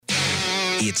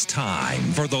It's time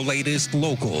for the latest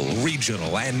local,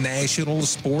 regional, and national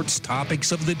sports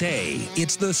topics of the day.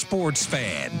 It's the Sports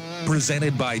Fan,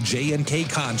 presented by J&K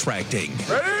Contracting.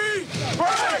 Ready?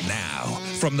 Break! Now,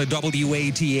 from the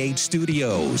WATH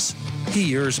studios,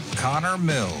 here's Connor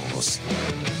Mills.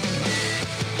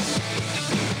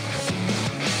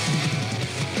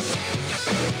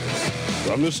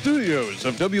 From the studios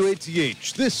of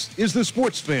WATH, this is the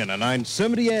Sports Fan on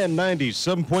 970 and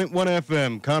 97.1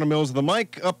 FM. Connor Mills of the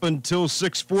mic up until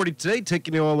 6:40 today,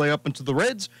 taking you all the way up into the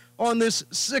Reds on this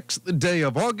 6th day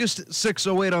of August,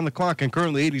 6:08 on the clock, and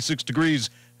currently 86 degrees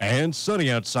and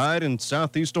sunny outside in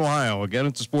southeast Ohio. Again,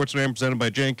 it's the Sports Fan presented by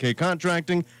J&K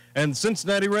Contracting, and the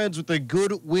Cincinnati Reds with a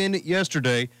good win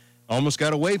yesterday almost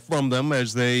got away from them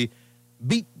as they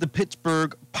beat the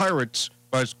Pittsburgh Pirates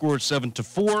by a score of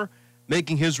 7-4.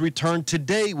 Making his return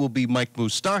today will be Mike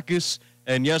Moustakas.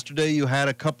 And yesterday you had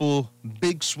a couple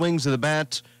big swings of the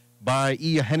bat by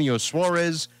Eugenio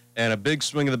Suarez and a big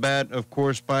swing of the bat, of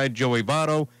course, by Joey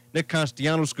Votto. Nick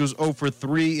Castellanos goes 0 for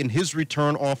 3 in his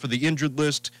return off of the injured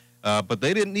list, but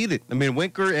they didn't need it. I mean,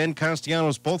 Winker and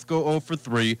Castellanos both go 0 for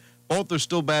 3. Both are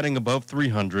still batting above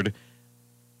 300.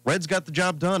 Reds got the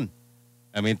job done.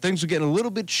 I mean, things are getting a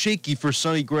little bit shaky for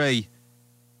Sonny Gray,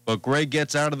 but Gray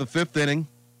gets out of the 5th inning.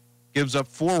 Gives up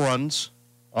 4 runs,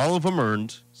 all of them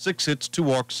earned, 6 hits, 2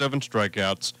 walks, 7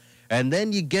 strikeouts. And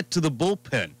then you get to the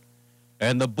bullpen.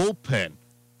 And the bullpen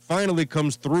finally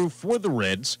comes through for the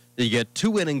Reds. You get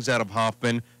 2 innings out of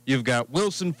Hoffman. You've got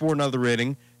Wilson for another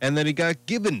inning. And then you got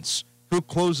Givens, who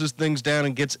closes things down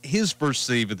and gets his first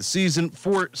save of the season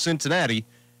for Cincinnati.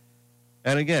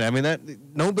 And again, I mean, that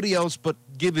nobody else but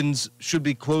Givens should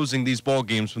be closing these ball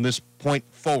games from this point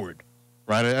forward.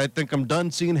 Right? I think I'm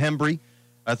done seeing Hembree.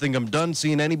 I think I'm done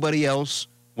seeing anybody else.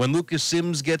 When Lucas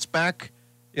Sims gets back,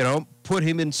 put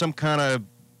him in some kind of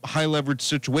high-leverage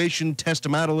situation, test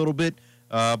him out a little bit.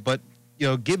 But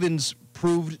Givens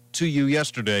proved to you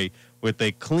yesterday with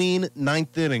a clean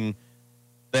 9th inning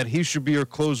that he should be your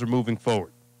closer moving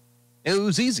forward. It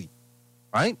was easy,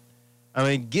 right? I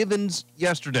mean, Givens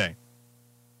yesterday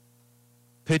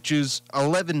pitches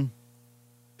 11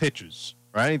 pitches,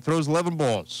 right? He throws 11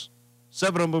 balls,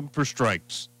 7 of them for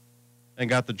strikes. And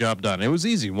got the job done. It was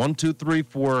easy. 1, 2, 3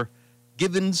 for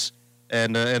Givens,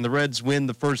 and the Reds win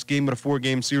the first game of a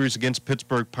 4-game series against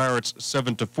Pittsburgh Pirates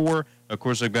 7-4. Of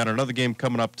course, they've got another game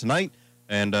coming up tonight,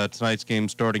 and tonight's game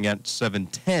starting at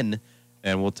 7:10,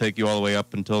 and we'll take you all the way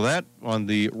up until that on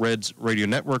the Reds Radio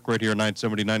Network right here,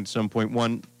 970,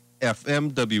 97.1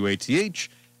 FM, WATH.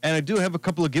 And I do have a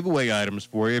couple of giveaway items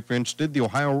for you if you're interested. The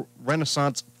Ohio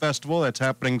Renaissance Festival, that's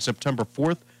happening September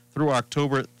 4th. Through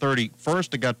October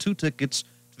 31st. I got 2 tickets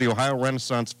to the Ohio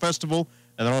Renaissance Festival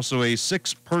and then also a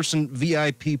 6-person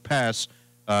VIP pass.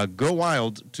 Go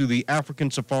wild to the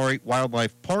African Safari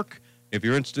Wildlife Park. If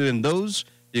you're interested in those,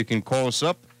 you can call us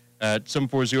up at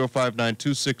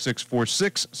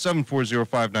 740-592-6646,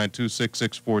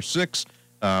 740-592-6646.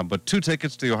 But 2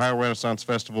 tickets to the Ohio Renaissance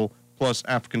Festival plus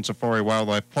African Safari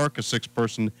Wildlife Park, a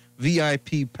 6-person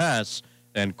VIP pass,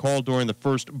 and call during the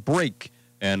first break.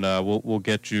 And we'll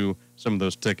get you some of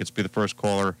those tickets. Be the first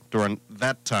caller during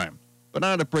that time. But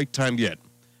not at break time yet.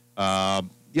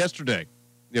 Yesterday,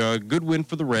 a good win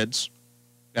for the Reds.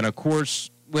 And, of course,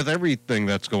 with everything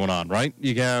that's going on, right?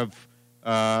 You have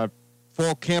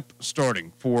fall camp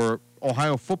starting for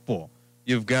Ohio football.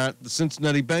 You've got the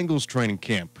Cincinnati Bengals training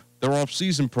camp, their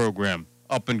off-season program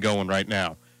up and going right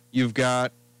now. You've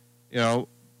got,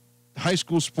 high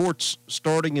school sports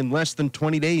starting in less than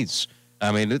 20 days.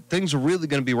 I mean, things are really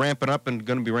going to be ramping up and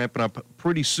going to be ramping up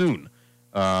pretty soon.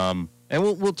 And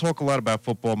we'll talk a lot about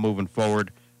football moving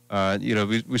forward.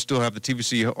 We still have the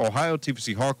TVC Ohio,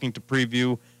 TVC Hawking to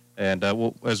preview. And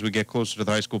as we get closer to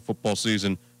the high school football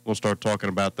season, we'll start talking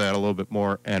about that a little bit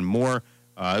more and more.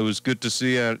 It was good to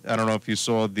see. I don't know if you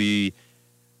saw the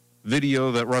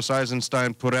video that Russ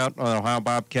Eisenstein put out on Ohio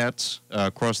Bobcats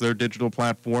across their digital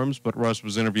platforms. But Russ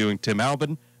was interviewing Tim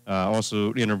Albin,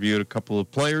 also interviewed a couple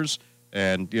of players.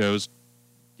 And, you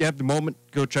have the moment,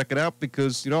 go check it out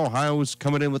because, Ohio is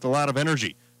coming in with a lot of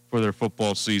energy for their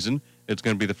football season. It's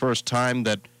going to be the first time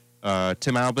that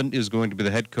Tim Albin is going to be the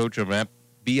head coach of an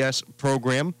FBS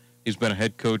program. He's been a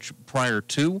head coach prior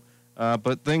to,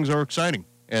 but things are exciting.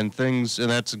 And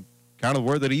that's kind of the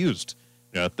word that he used.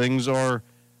 Things are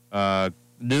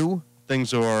new.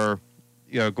 Things are,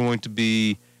 going to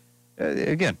be,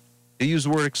 again, he used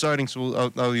the word exciting,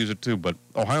 so I'll use it too. But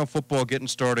Ohio football getting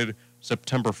started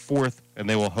September 4th, and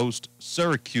they will host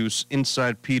Syracuse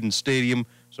inside Peden Stadium.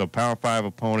 So Power 5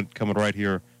 opponent coming right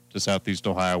here to Southeast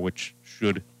Ohio, which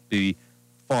should be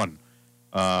fun.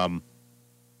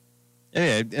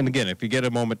 Yeah, and again, if you get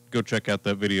a moment, go check out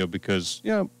that video because,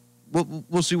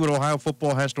 we'll see what Ohio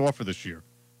football has to offer this year,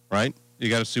 right? You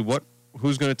got to see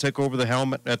who's going to take over the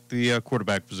helmet at the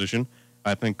quarterback position.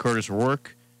 I think Curtis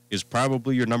Rourke is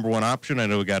probably your number one option. I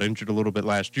know he got injured a little bit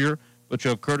last year, but you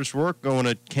have Curtis Rourke going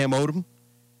to Cam Odom,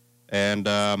 and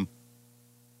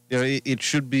it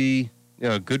should be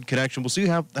a good connection. We'll see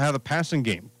how the passing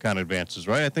game kind of advances,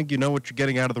 right? I think you know what you're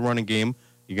getting out of the running game.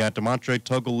 You got Demontre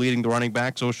Tuggle leading the running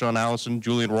backs, O'Shawn Allison,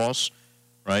 Julian Ross,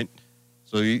 right?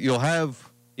 So you'll have,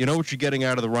 what you're getting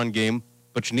out of the run game,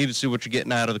 but you need to see what you're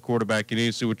getting out of the quarterback. You need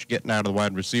to see what you're getting out of the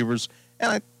wide receivers.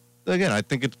 And I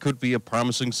think it could be a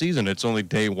promising season. It's only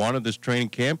day one of this training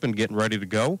camp and getting ready to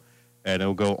go. And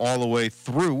it'll go all the way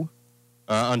through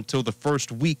until the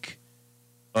first week,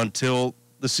 until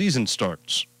the season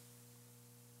starts.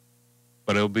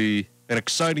 But it'll be an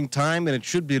exciting time, and it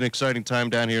should be an exciting time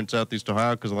down here in Southeast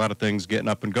Ohio because a lot of things getting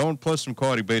up and going, plus some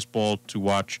quality baseball to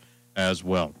watch as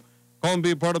well. Call and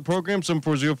be a part of the program,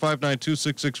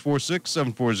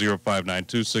 740-592-6646,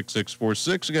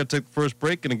 740-592-6646. We got to take the first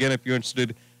break, and again, if you're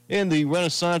interested in the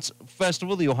Renaissance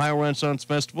Festival, the Ohio Renaissance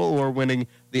Festival, or winning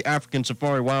the African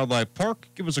Safari Wildlife Park,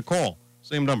 give us a call.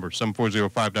 Same number,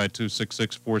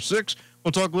 740-592-6646.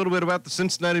 We'll talk a little bit about the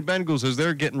Cincinnati Bengals as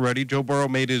they're getting ready. Joe Burrow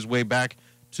made his way back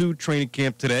to training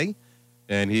camp today,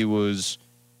 and he was,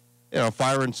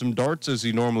 firing some darts as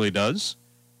he normally does,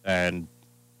 and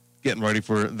getting ready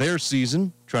for their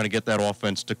season, trying to get that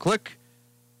offense to click.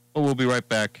 But we'll be right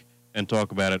back and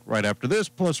talk about it right after this,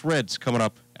 plus Reds coming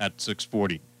up at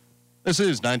 6:40. This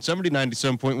is 970,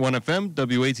 97.1 FM,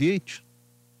 WATH.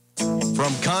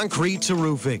 From concrete to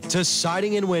roofing to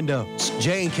siding and windows,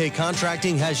 J&K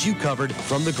Contracting has you covered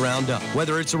from the ground up.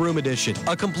 Whether it's a room addition,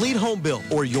 a complete home build,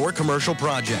 or your commercial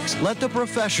projects, let the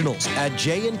professionals at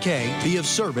J&K be of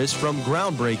service from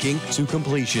groundbreaking to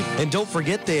completion. And don't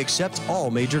forget they accept all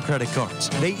major credit cards.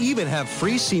 They even have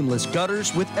free seamless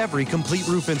gutters with every complete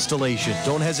roof installation.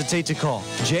 Don't hesitate to call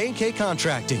J&K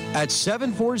Contracting at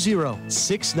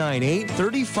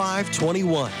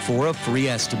 740-698-3521 for a free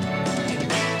estimate.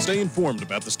 Stay informed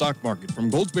about the stock market from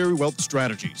Goldsberry Wealth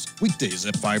Strategies. Weekdays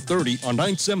at 5:30 on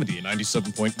 970 and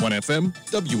 97.1 FM,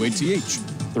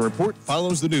 WATH. The report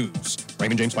follows the news.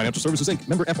 Raymond James Financial Services, Inc.,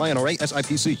 member FINRA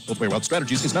SIPC. Goldsberry Wealth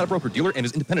Strategies is not a broker-dealer and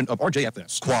is independent of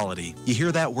RJFS. Quality. You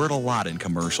hear that word a lot in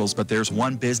commercials, but there's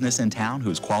one business in town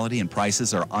whose quality and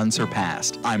prices are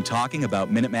unsurpassed. I'm talking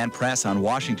about Minuteman Press on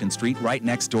Washington Street, right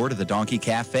next door to the Donkey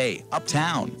Cafe,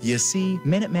 uptown. You see,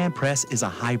 Minuteman Press is a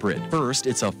hybrid. First,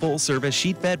 it's a full-service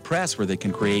sheet fed press where they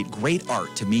can create great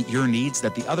art to meet your needs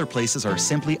that the other places are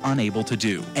simply unable to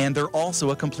do. And they're also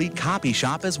a complete copy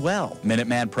shop as well.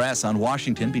 Minuteman Press on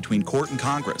Washington between Court and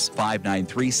Congress,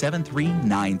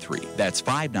 593-7393. That's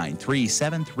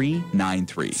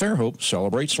 593-7393. Fairhope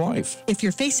celebrates life. If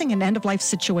you're facing an end-of-life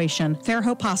situation,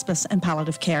 Fairhope Hospice and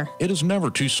Palliative Care. It is never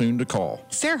too soon to call.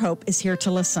 Fairhope is here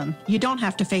to listen. You don't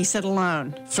have to face it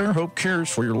alone. Fairhope cares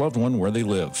for your loved one where they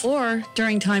live. Or,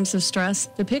 during times of stress,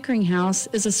 the Pickering House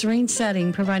is a serene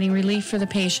setting providing relief for the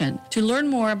patient. To learn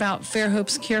more about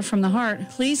Fairhope's Cure from the Heart,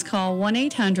 please call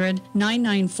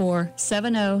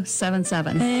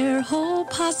 1-800-994-7077.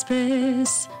 Fairhope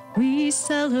Hospice, we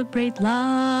celebrate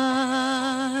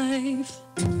life.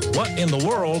 What in the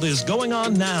world is going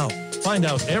on now? Find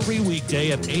out every weekday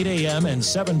at 8 a.m. and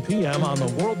 7 p.m. on the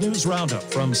World News Roundup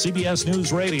from CBS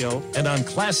News Radio and on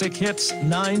Classic Hits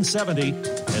 970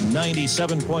 and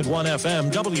 97.1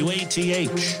 FM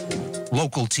WATH.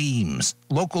 Local teams,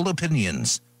 local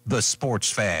opinions. The Sports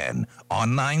Fan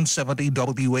on 970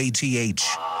 WATH.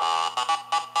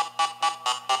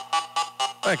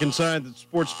 Back inside the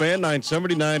Sports Fan,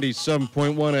 970,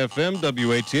 97.1 FM,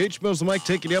 WATH. Mills and Mike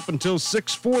taking you up until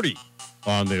 6:40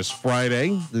 on this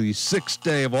Friday, the 6th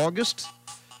day of August.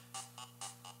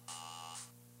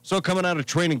 So coming out of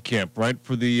training camp, right,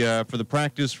 for the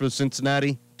practice for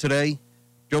Cincinnati today,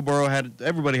 Joe Burrow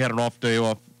everybody had an off day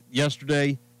off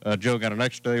yesterday. Joe got an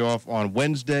extra day off on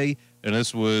Wednesday, and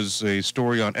this was a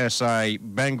story on SI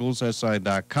Bengals,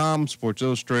 SI.com, Sports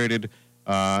Illustrated,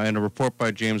 and a report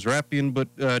by James Rappian. But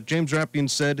James Rappian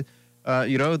said,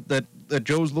 that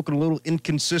Joe's looking a little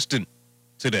inconsistent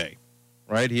today,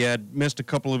 right? He had missed a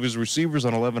couple of his receivers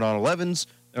on 11-on-11s.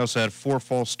 They also had 4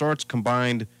 false starts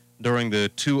combined during the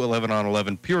 2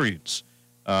 11-on-11 periods.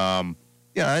 I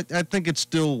think it's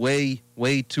still way,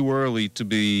 way too early to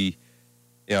be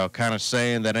kind of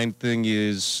saying that anything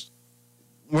is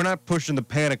 – we're not pushing the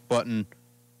panic button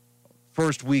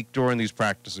first week during these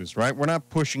practices, right? We're not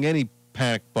pushing any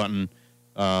panic button,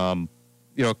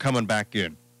 coming back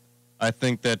in. I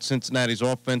think that Cincinnati's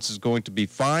offense is going to be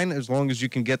fine as long as you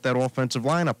can get that offensive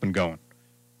line up and going.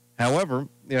 However,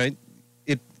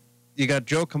 you got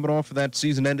Joe coming off of that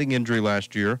season-ending injury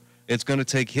last year. It's going to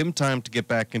take him time to get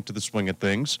back into the swing of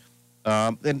things.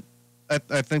 And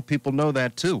I think people know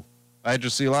that, too. I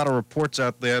just see a lot of reports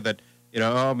out there that,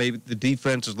 maybe the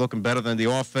defense is looking better than the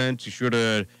offense. You should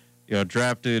have,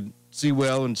 drafted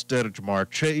Sewell instead of Jamar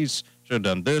Chase. Should have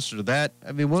done this or that.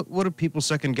 I mean, what are people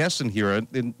second-guessing here?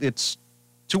 It's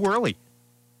too early.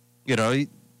 You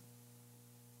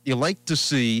like to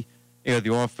see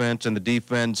the offense and the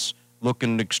defense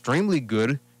looking extremely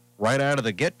good right out of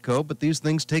the get-go, but these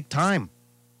things take time.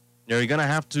 You're going to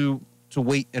have to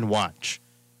wait and watch.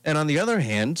 And on the other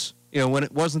hand, when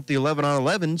it wasn't the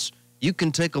 11-on-11s, you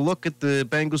can take a look at the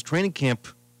Bengals training camp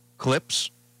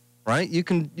clips, right? You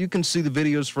can see the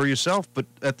videos for yourself, but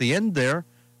at the end there,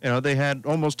 they had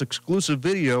almost exclusive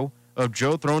video of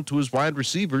Joe throwing to his wide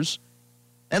receivers,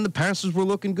 and the passes were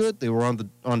looking good. They were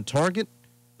on target.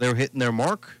 They were hitting their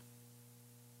mark.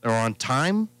 They were on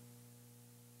time.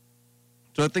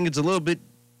 So I think it's a little bit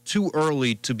too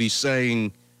early to be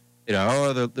saying,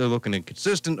 they're looking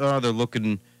inconsistent. They're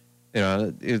looking,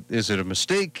 is it a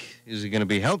mistake? Is he going to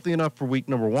be healthy enough for week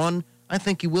number 1? I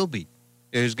think he will be.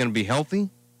 He's going to be healthy.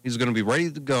 He's going to be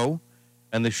ready to go.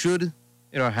 And they should,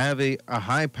 have a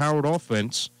high-powered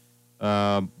offense.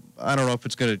 I don't know if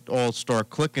it's going to all start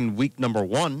clicking week number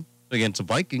 1 against the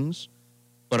Vikings,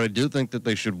 but I do think that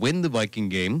they should win the Viking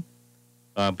game.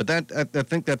 But I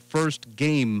think that first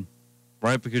game,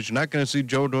 right, because you're not going to see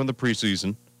Joe during the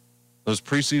preseason. Those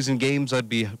preseason games, I'd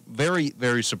be very,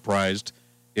 very surprised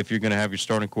if you're going to have your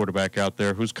starting quarterback out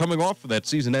there who's coming off of that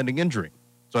season-ending injury.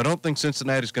 So I don't think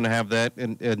Cincinnati's going to have that,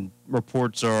 and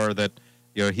reports are that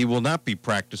he will not be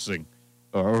practicing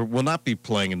or will not be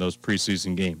playing in those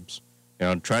preseason games.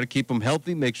 Try to keep him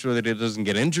healthy, make sure that he doesn't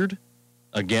get injured,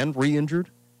 again,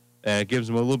 re-injured. It gives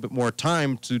him a little bit more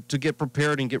time to get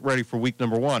prepared and get ready for week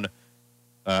number 1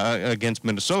 against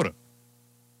Minnesota.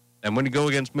 And when you go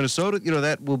against Minnesota,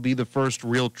 that will be the first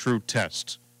real true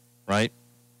test, right?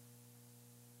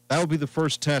 That will be the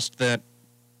first test that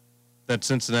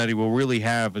Cincinnati will really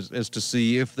have as to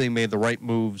see if they made the right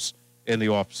moves in the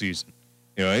offseason.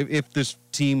 If this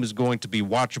team is going to be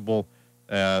watchable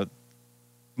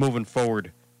moving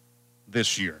forward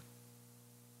this year.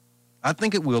 I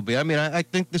think it will be. I mean, I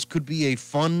think this could be a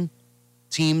fun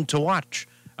team to watch.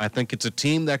 I think it's a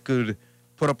team that could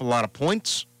put up a lot of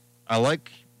points. I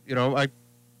like the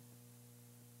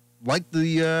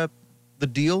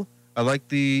deal. I like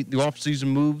the offseason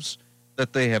moves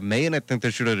that they have made. I think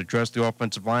they should have addressed the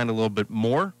offensive line a little bit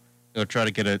more. Try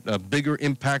to get a bigger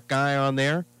impact guy on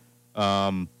there.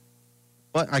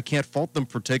 But I can't fault them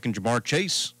for taking Jamar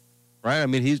Chase, right? I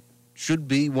mean, he should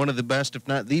be one of the best, if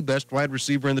not the best, wide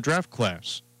receiver in the draft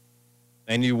class.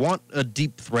 And you want a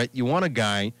deep threat. You want a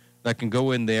guy that can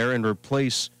go in there and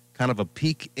replace kind of a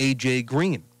peak A.J.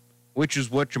 Green, which is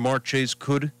what Jamar Chase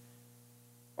could.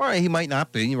 All right, he might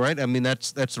not be, right? I mean,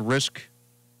 that's a risk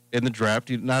in the draft.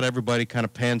 Not everybody kind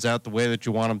of pans out the way that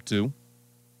you want him to.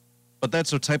 But that's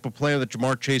the type of player that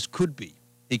Jamar Chase could be.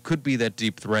 He could be that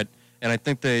deep threat. And I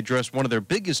think they addressed one of their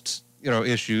biggest,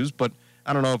 issues, but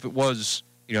I don't know if it was,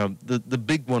 the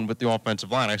big one with the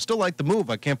offensive line. I still like the move.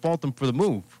 I can't fault them for the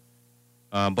move.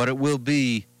 But it will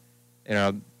be,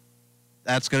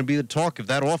 that's going to be the talk. If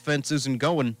that offense isn't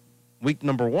going week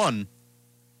number 1,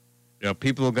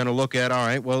 people are going to look at, all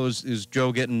right, well, is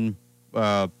Joe getting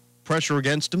pressure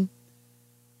against him?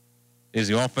 Is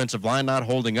the offensive line not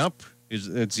holding up? Is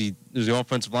the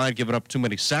offensive line giving up too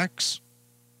many sacks?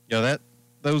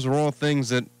 Those are all things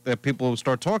that people will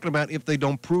start talking about if they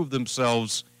don't prove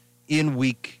themselves in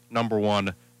week number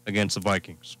 1 against the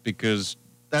Vikings, because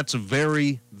that's a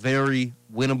very, very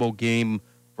winnable game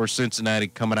for Cincinnati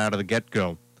coming out of the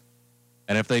get-go.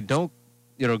 And if they don't,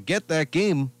 get that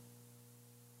game,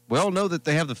 we all know that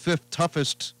they have the 5th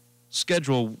toughest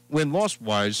schedule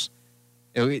win-loss-wise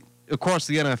across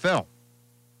the NFL.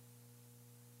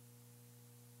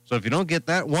 So if you don't get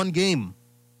that one game,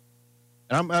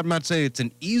 and I'm not saying it's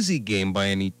an easy game by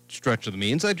any stretch of the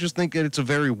means. I just think that it's a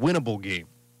very winnable game.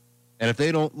 And if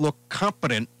they don't look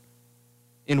competent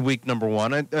in week number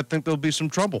 1, I think there'll be some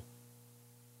trouble.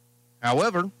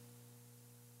 However,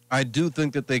 I do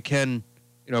think that they can,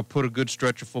 put a good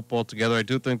stretch of football together. I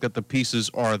do think that the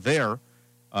pieces are there,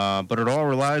 but it all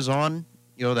relies on,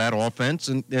 that offense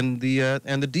and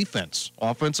the defense.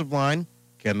 Offensive line,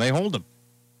 can they hold them?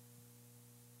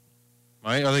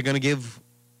 Right? Are they going to give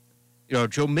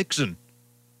Joe Mixon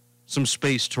some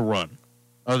space to run?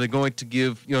 Are they going to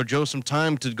give, Joe some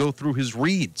time to go through his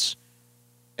reads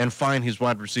and find his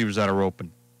wide receivers that are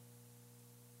open?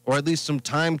 Or at least some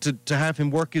time to have him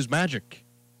work his magic,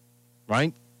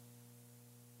 right?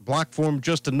 block for him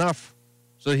just enough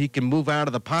so he can move out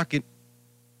of the pocket,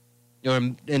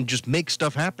 and just make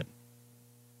stuff happen.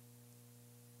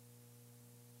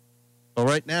 Well,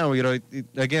 right now,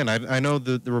 again, I know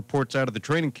the reports out of the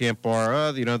training camp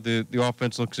are, the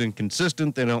offense looks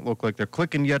inconsistent. They don't look like they're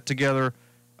clicking yet together.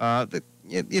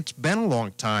 It's been a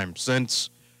long time since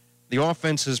the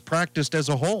offense has practiced as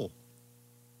a whole.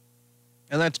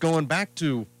 And that's going back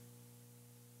to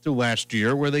last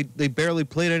year where they barely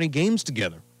played any games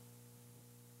together.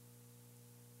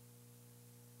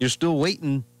 You're still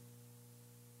waiting.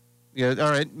 Yeah,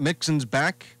 all right, Mixon's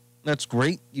back. That's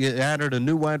great. You added a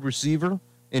new wide receiver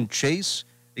in Chase.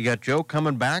 You got Joe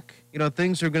coming back.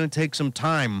 Things are going to take some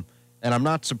time, and I'm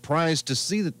not surprised to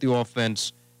see that the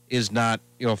offense is not,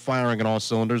 firing on all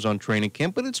cylinders on training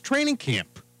camp, but it's training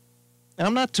camp. And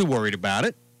I'm not too worried about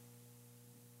it.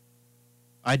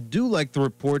 I do like the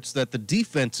reports that the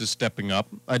defense is stepping up.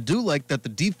 I do like that the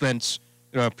defense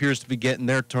appears to be getting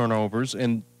their turnovers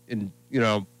and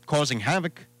causing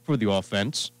havoc for the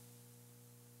offense,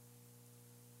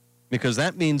 because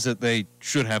that means that they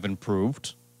should have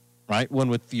improved, right? One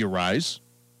would theorize.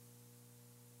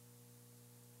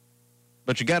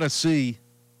 But you got to see,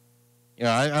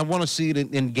 I want to see it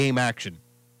in game action.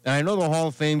 And I know the Hall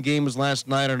of Fame game was last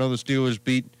night. I know the Steelers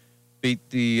beat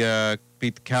the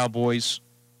Cowboys.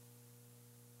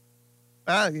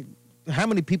 How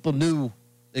many people knew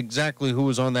exactly who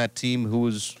was on that team, who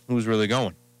was really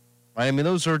going? Right? I mean,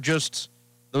 those are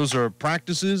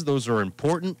practices. Those are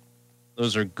important.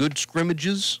 Those are good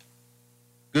scrimmages,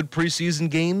 good preseason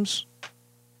games.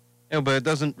 But it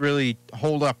doesn't really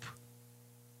hold up.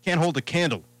 Can't hold a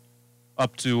candle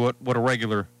up to what a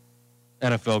regular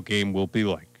NFL game will be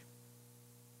like.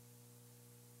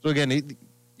 So again,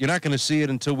 you're not going to see it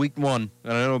until week 1,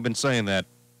 and I know I've been saying that,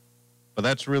 but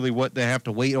that's really what they have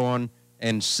to wait on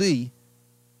and see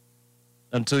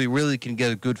until you really can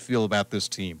get a good feel about this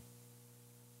team.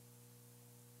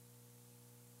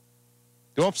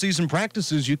 The off-season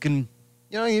practices, you can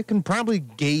probably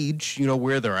gauge,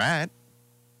 where they're at.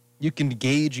 You can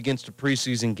gauge against a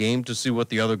preseason game to see what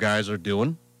the other guys are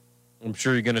doing. I'm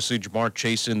sure you're going to see Jamar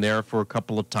Chase in there for a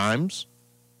couple of times.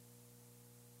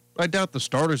 I doubt the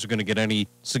starters are going to get any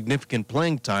significant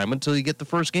playing time until you get the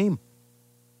first game.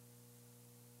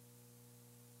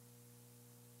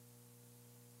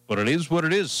 But it is what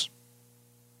it is.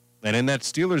 And in that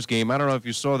Steelers game, I don't know if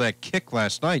you saw that kick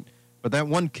last night, but that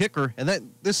one kicker,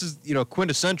 and this is,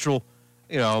 quintessential,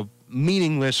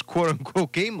 meaningless,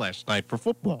 quote-unquote game last night for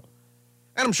football.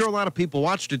 And I'm sure a lot of people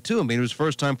watched it, too. I mean, it was the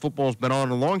first time football's been on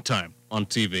in a long time on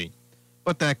TV.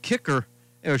 But that kicker,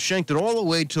 shanked it all the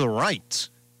way to the right.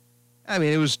 I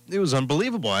mean, it was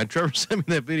unbelievable. Trevor sent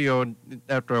me that video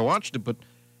after I watched it, but,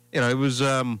 it was,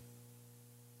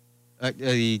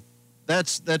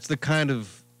 that's the kind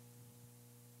of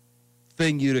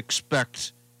thing you'd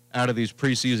expect out of these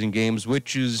preseason games,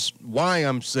 which is why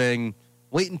I'm saying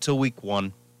wait until week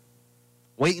 1.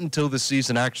 Wait until the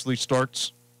season actually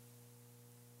starts.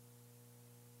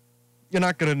 You're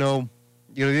not going to know.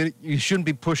 You shouldn't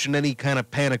be pushing any kind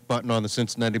of panic button on the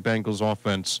Cincinnati Bengals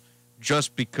offense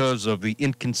just because of the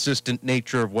inconsistent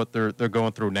nature of what they're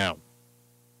going through now.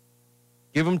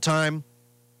 Give them time.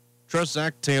 Trust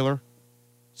Zach Taylor.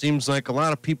 Seems like a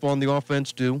lot of people on the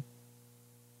offense do.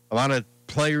 A lot of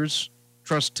players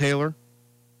trust Taylor,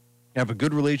 have a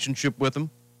good relationship with him.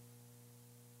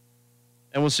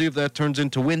 And we'll see if that turns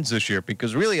into wins this year,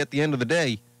 because really at the end of the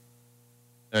day,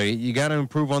 you got to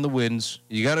improve on the wins.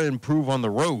 You got to improve on the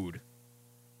road.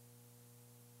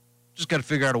 Just got to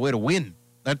figure out a way to win.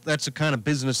 That's the kind of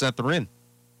business that they're in.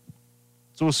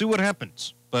 So we'll see what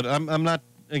happens. But I'm not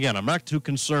too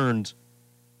concerned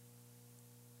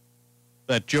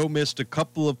that Joe missed a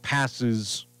couple of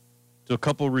passes to a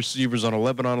couple of receivers on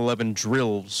 11-on-11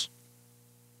 drills,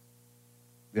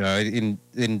 in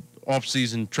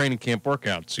off-season training camp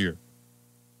workouts here.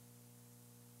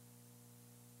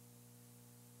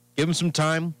 Give them some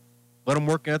time. Let them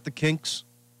work out the kinks.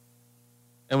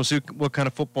 And we'll see what kind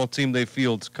of football team they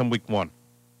field come week 1.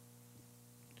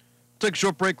 Take a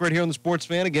short break right here on the Sports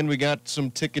Fan. Again, we got some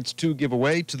tickets to give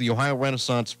away to the Ohio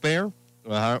Renaissance Fair,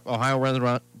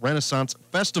 Ohio Renaissance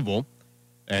Festival,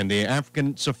 and the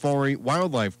African Safari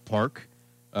Wildlife Park.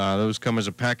 Those come as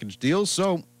a package deal.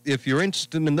 So if you're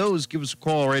interested in those, give us a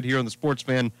call right here on the Sports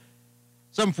Fan.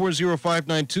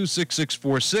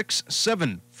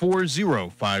 740-592-6646,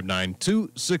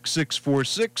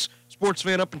 740-592-6646. Sports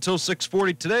Fan up until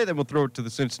 6:40 today. Then we'll throw it to the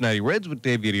Cincinnati Reds with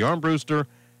Davey Armbruster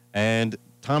and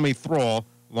Tommy Thrall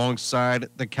alongside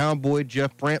the Cowboy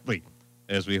Jeff Brantley,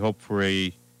 as we hope for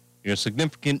a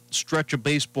significant stretch of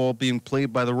baseball being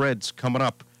played by the Reds coming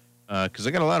up because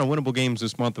I got a lot of winnable games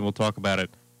this month, and we'll talk about it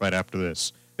right after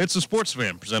this. It's the Sports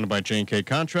Fan, presented by J&K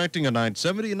Contracting on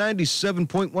 970 and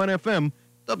 97.1 FM,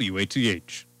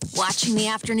 WATH. Watching the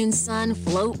afternoon sun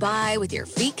float by with your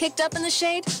feet kicked up in the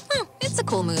shade? It's a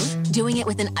cool move. Doing it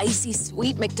with an icy,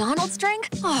 sweet McDonald's drink?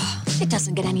 Oh, it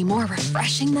doesn't get any more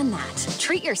refreshing than that.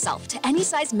 Treat yourself to any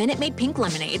size Minute Maid Pink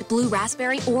Lemonade, Blue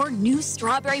Raspberry, or new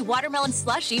Strawberry Watermelon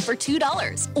Slushie for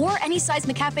 $2. Or any size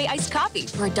McCafe Iced Coffee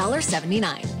for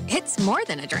 $1.79. It's more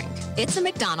than a drink. It's a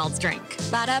McDonald's drink.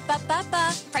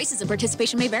 Ba-da-ba-ba-ba. Prices and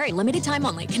participation may vary. Limited time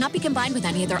only. Cannot be combined with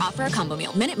any other offer or combo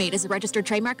meal. Minute Maid is a registered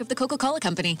trademark of the Coca-Cola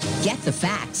Company. Get the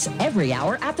facts every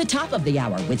hour at the top of the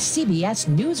hour with CBS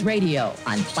News Radio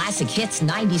on Classic Hits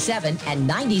 97 and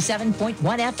 97.1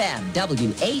 FM,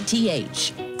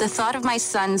 WATH. The thought of my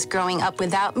sons growing up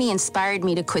without me inspired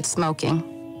me to quit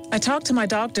smoking. I talked to my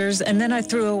doctors, and then I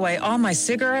threw away all my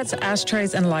cigarettes,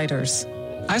 ashtrays, and lighters.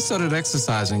 I started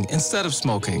exercising instead of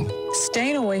smoking.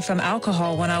 Staying away from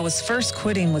alcohol when I was first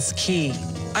quitting was key.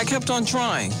 I kept on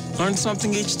trying, learned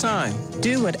something each time.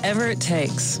 Do whatever it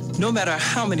takes. No matter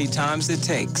how many times it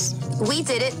takes. We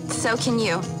did it, so can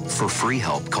you. For free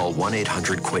help, call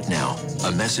 1-800-QUIT-NOW.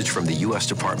 A message from the U.S.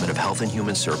 Department of Health and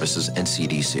Human Services and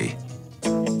CDC.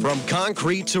 From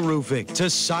concrete to roofing to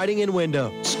siding and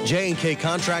windows, J&K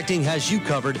Contracting has you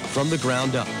covered from the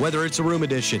ground up. Whether it's a room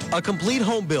addition, a complete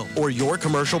home build, or your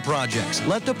commercial projects,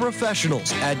 let the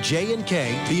professionals at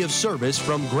J&K be of service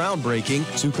from groundbreaking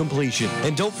to completion.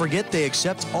 And don't forget they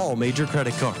accept all major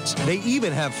credit cards. They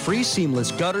even have free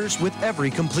seamless gutters with every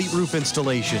complete roof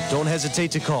installation. Don't hesitate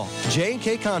to call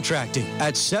J&K Contracting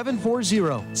at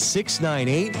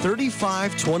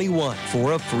 740-698-3521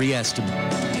 for a free estimate.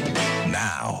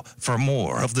 Now, for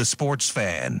more of the Sports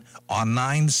Fan on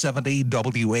 970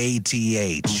 WATH.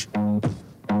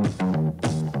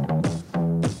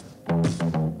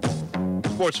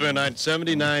 Sports Fan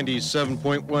 970,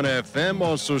 97.1 FM,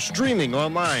 also streaming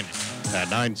online at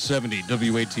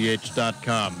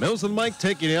 970WATH.com. Mills and Mike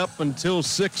taking you up until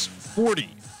 6:40.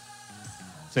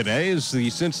 Today is the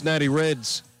Cincinnati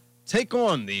Reds take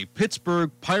on the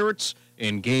Pittsburgh Pirates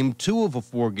in Game 2 of a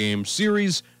 4-game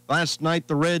series. Last night,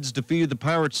 the Reds defeated the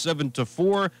Pirates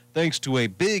 7-4 thanks to a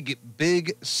big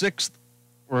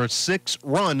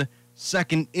 6-run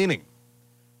second inning.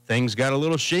 Things got a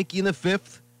little shaky in the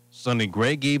fifth. Sonny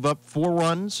Gray gave up 4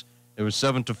 runs. It was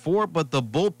 7-4, but the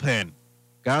bullpen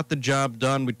got the job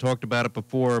done. We talked about it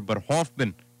before, but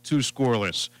Hoffman 2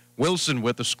 scoreless. Wilson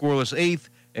with a scoreless 8th,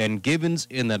 and Givens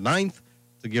in the 9th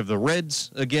to give the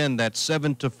Reds, again, that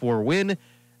 7-4 win.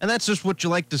 And that's just what you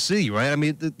like to see, right? I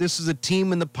mean, this is a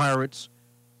team in the Pirates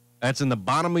that's in the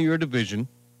bottom of your division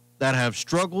that have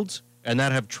struggled and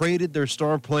that have traded their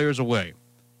star players away.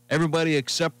 Everybody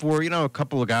except for, a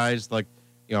couple of guys like,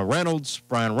 Reynolds,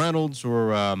 Brian Reynolds,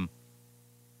 or,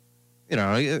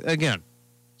 again,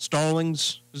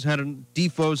 Stallings has had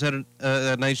Defoe's had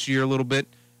a nice year a little bit.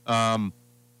 But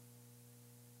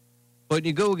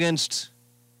you go against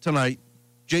tonight,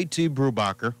 JT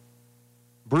Brubacher.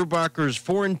 Brubacher is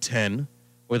 4-10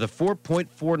 with a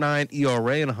 4.49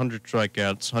 ERA and 100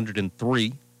 strikeouts,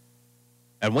 103.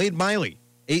 And Wade Miley,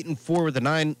 8-4 with a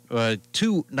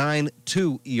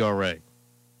 2.92 ERA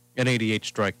and 88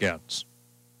 strikeouts.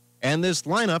 And this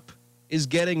lineup is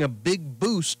getting a big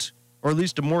boost, or at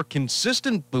least a more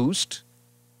consistent boost,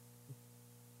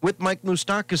 with Mike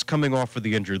Moustakas coming off of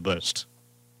the injured list.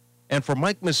 And for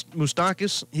Mike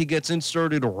Moustakas, he gets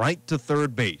inserted right to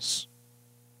third base.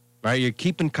 Right, you're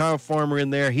keeping Kyle Farmer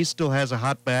in there. He still has a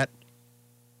hot bat.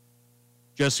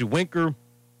 Jesse Winker,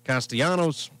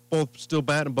 Castellanos, both still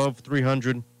batting above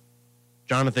 300.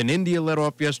 Jonathan India led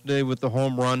off yesterday with the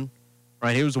home run.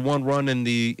 Right, he was the 1 run in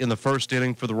the first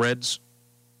inning for the Reds.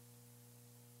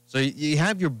 So you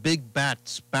have your big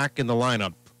bats back in the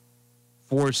lineup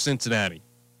for Cincinnati.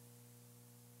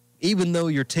 Even though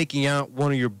you're taking out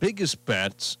one of your biggest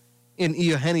bats in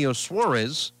Eugenio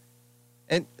Suarez,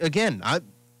 and again,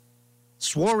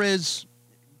 Suarez,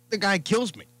 the guy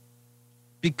kills me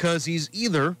because he's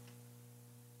either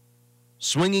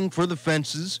swinging for the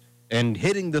fences and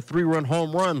hitting the 3-run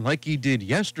home run like he did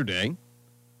yesterday,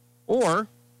 or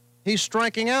he's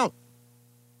striking out.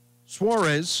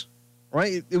 Suarez,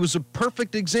 right, it was a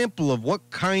perfect example of what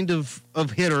kind of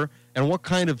hitter and what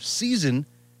kind of season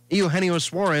Eugenio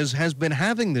Suarez has been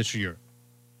having this year.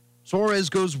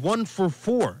 Suarez goes 1 for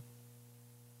 4.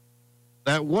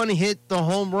 That one hit, the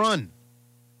home run.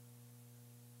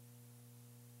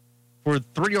 For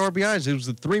 3 RBIs, it was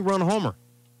a 3-run homer.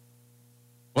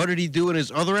 What did he do in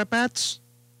his other at-bats?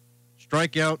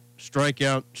 Strikeout,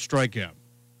 strikeout, strikeout.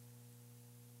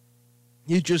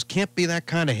 You just can't be that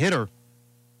kind of hitter,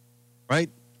 right?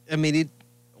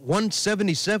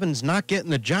 177's not getting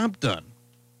the job done.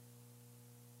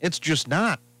 It's just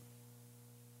not.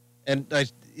 And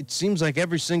it seems like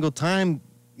every single time,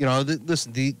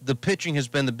 listen, the pitching has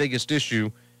been the biggest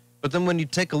issue. But then when you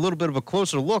take a little bit of a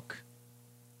closer look,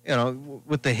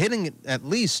 with the hitting at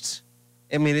least,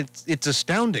 it's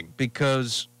astounding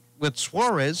because with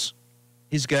Suarez,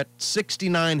 he's got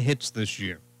 69 hits this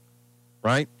year,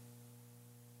 right?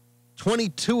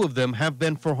 22 of them have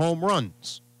been for home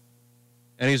runs.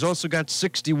 And he's also got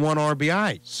 61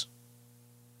 RBIs.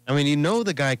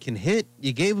 The guy can hit.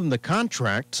 You gave him the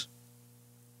contract,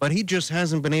 but he just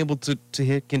hasn't been able to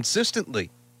hit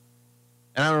consistently.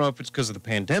 And I don't know if it's because of the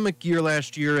pandemic year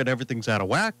last year and everything's out of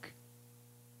whack.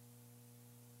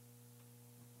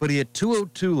 But he had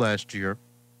 202 last year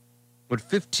with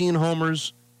 15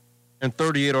 homers and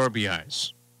 38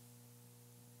 RBIs.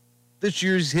 This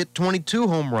year he's hit 22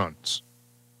 home runs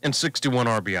and 61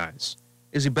 RBIs.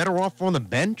 Is he better off on the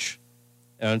bench?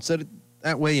 Instead of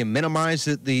that way you minimize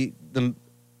the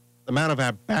amount of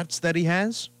at-bats that he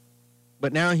has.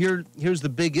 But now here's the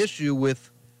big issue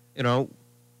with,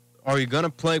 are you going to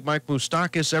play Mike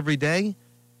Moustakas every day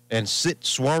and sit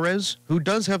Suarez, who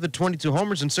does have the 22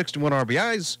 homers and 61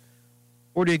 RBIs,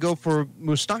 or do you go for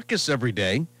Moustakas every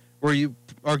day, where you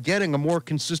are getting a more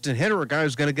consistent hitter, a guy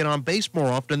who's going to get on base more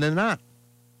often than not?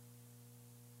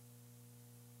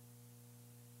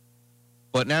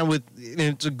 But now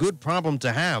it's a good problem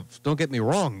to have, don't get me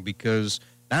wrong, because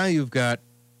now you've got,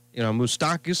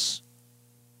 Moustakas,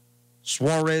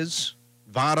 Suarez,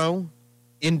 Votto,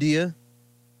 India,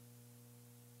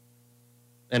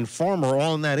 and Farmer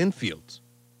all in that infield.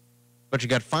 But you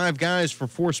got 5 guys for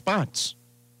 4 spots.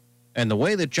 And the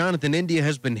way that Jonathan India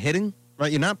has been hitting, right,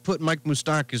 you're not putting Mike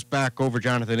Moustakas back over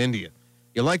Jonathan India.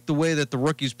 You like the way that the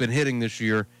rookie's been hitting this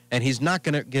year, and he's not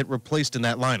going to get replaced in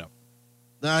that lineup.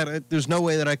 There's no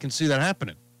way that I can see that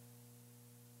happening.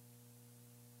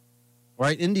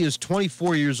 Right? India's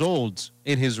 24 years old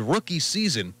in his rookie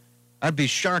season. I'd be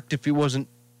shocked if he wasn't,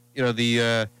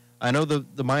 I know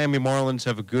the Miami Marlins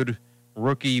have a good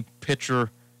rookie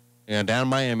pitcher and down in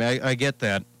Miami. I get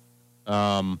that.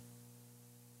 But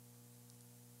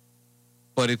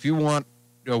if you want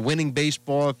winning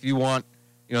baseball, if you want,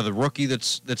 the rookie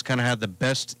that's kind of had the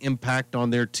best impact on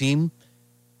their team,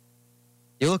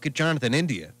 you look at Jonathan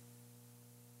India,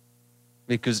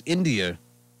 because India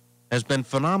has been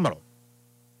phenomenal.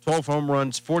 12 home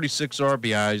runs, 46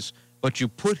 RBIs, but you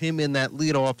put him in that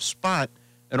leadoff spot,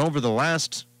 and over the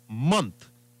last month,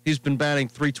 he's been batting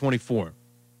 .324.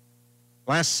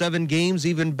 Last 7 games,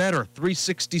 even better,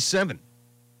 .367.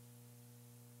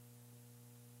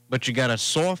 But you got a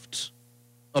soft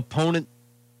opponent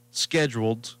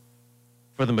scheduled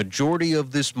for the majority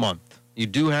of this month. You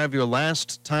do have your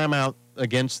last time out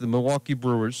against the Milwaukee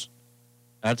Brewers.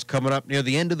 That's coming up near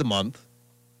the end of the month.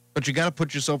 But you got to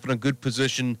put yourself in a good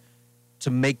position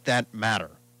to make that matter.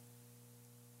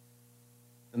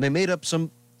 And they made up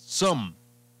some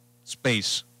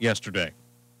space yesterday.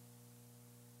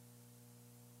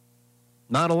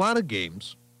 Not a lot of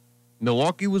games.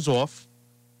 Milwaukee was off.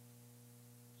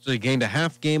 So you gained a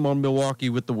half game on Milwaukee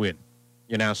with the win.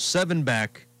 You're now 7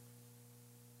 back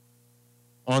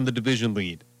on the division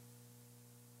lead.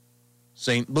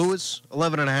 St. Louis,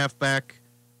 11.5 back.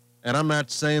 And I'm not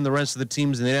saying the rest of the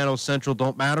teams in the NL Central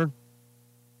don't matter.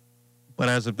 But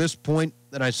as of this point,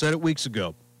 and I said it weeks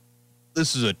ago,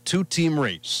 this is a 2-team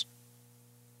race.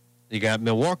 You got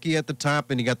Milwaukee at the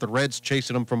top, and you got the Reds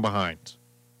chasing them from behind.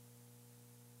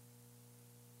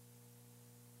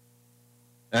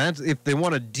 And if they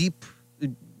want a deep,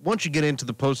 once you get into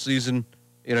the postseason,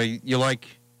 you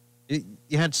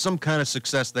had some kind of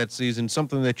success that season,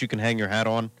 something that you can hang your hat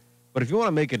on. But if you want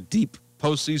to make a deep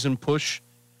postseason push,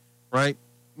 right,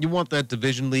 you want that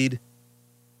division lead,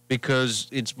 because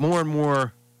it's more and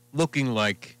more looking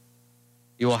like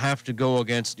you will have to go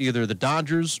against either the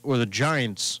Dodgers or the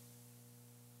Giants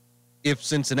if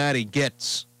Cincinnati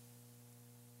gets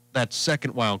that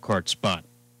second wild card spot.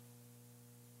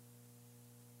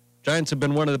 Giants have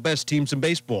been one of the best teams in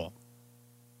baseball.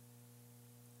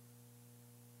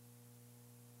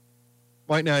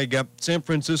 Right now, you got San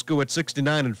Francisco at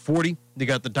 69-40. You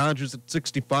got the Dodgers at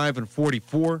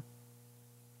 65-44.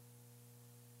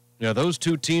 Those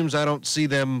 2 teams, I don't see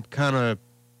them kind of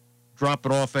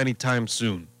dropping off anytime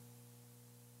soon.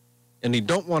 And you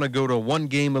don't want to go to a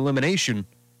 1-game elimination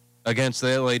against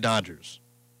the LA Dodgers.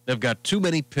 They've got too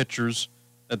many pitchers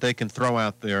that they can throw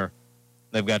out there.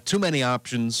 They've got too many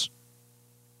options.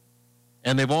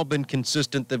 And they've all been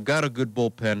consistent. They've got a good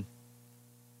bullpen.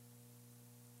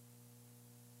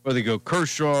 Whether you go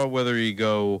Kershaw, whether you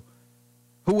go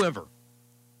whoever.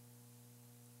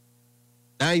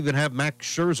 Now you even have Max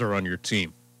Scherzer on your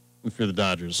team if you're the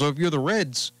Dodgers. So if you're the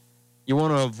Reds, you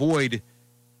want to avoid,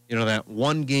 that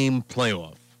one-game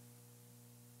playoff.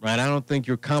 Right? I don't think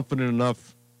you're confident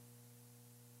enough.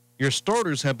 Your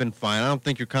starters have been fine. I don't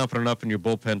think you're confident enough in your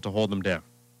bullpen to hold them down.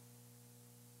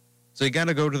 So you got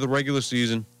to go to the regular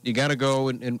season. You got to go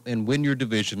and win your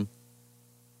division.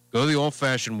 Go the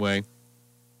old-fashioned way.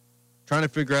 Trying to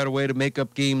figure out a way to make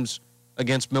up games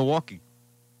against Milwaukee.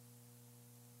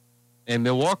 And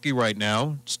Milwaukee right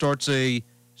now starts a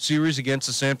series against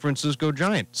the San Francisco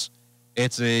Giants.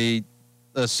 It's a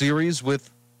series with,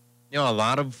 a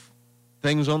lot of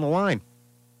things on the line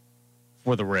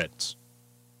for the Reds.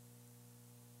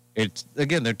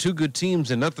 They're two good teams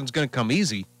and nothing's going to come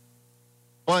easy.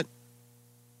 But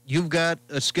you've got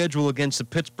a schedule against the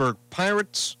Pittsburgh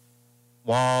Pirates,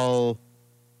 while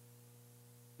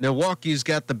Milwaukee's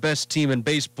got the best team in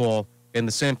baseball in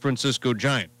the San Francisco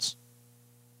Giants.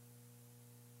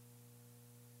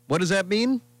 What does that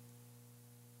mean?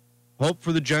 Hope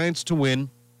for the Giants to win.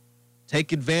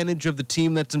 Take advantage of the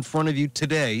team that's in front of you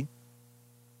today.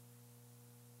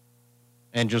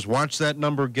 And just watch that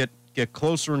number get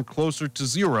closer and closer to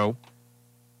 0.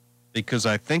 Because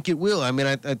I think it will. I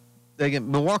mean,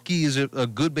 Milwaukee is a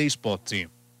good baseball team.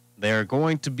 They're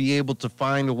going to be able to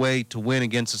find a way to win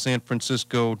against the San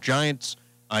Francisco Giants.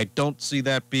 I don't see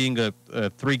that being a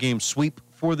 3-game sweep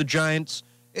for the Giants.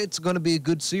 It's going to be a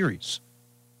good series.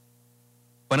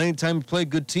 But anytime you play a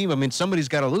good team, somebody's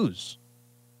got to lose.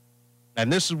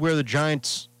 And this is where the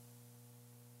Giants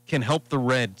can help the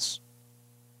Reds.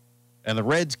 And the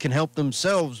Reds can help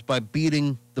themselves by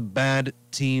beating the bad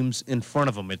teams in front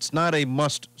of them. It's not a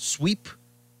must sweep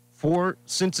for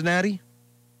Cincinnati,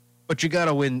 but you got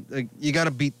to win. You got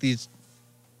to beat these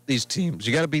teams.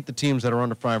 You got to beat the teams that are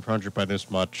under 500 by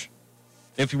this much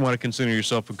if you want to consider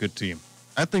yourself a good team.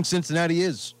 I think Cincinnati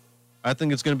is. I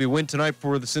think it's going to be a win tonight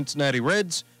for the Cincinnati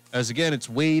Reds. As again, it's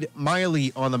Wade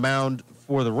Miley on the mound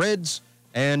for the Reds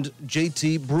and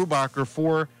JT Brubacher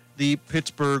for the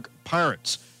Pittsburgh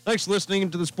Pirates. Thanks for listening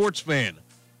to The Sports Fan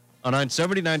on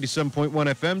 970, 97.1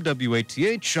 FM,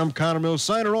 WATH. I'm Connor Mills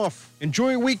signing off. Enjoy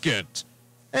your weekend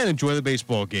and enjoy the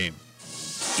baseball game.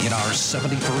 In our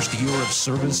 71st year of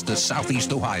service to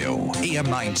Southeast Ohio, AM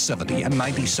 970 and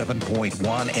 97.1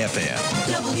 FM.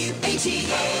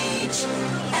 WATH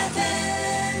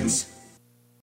Athens.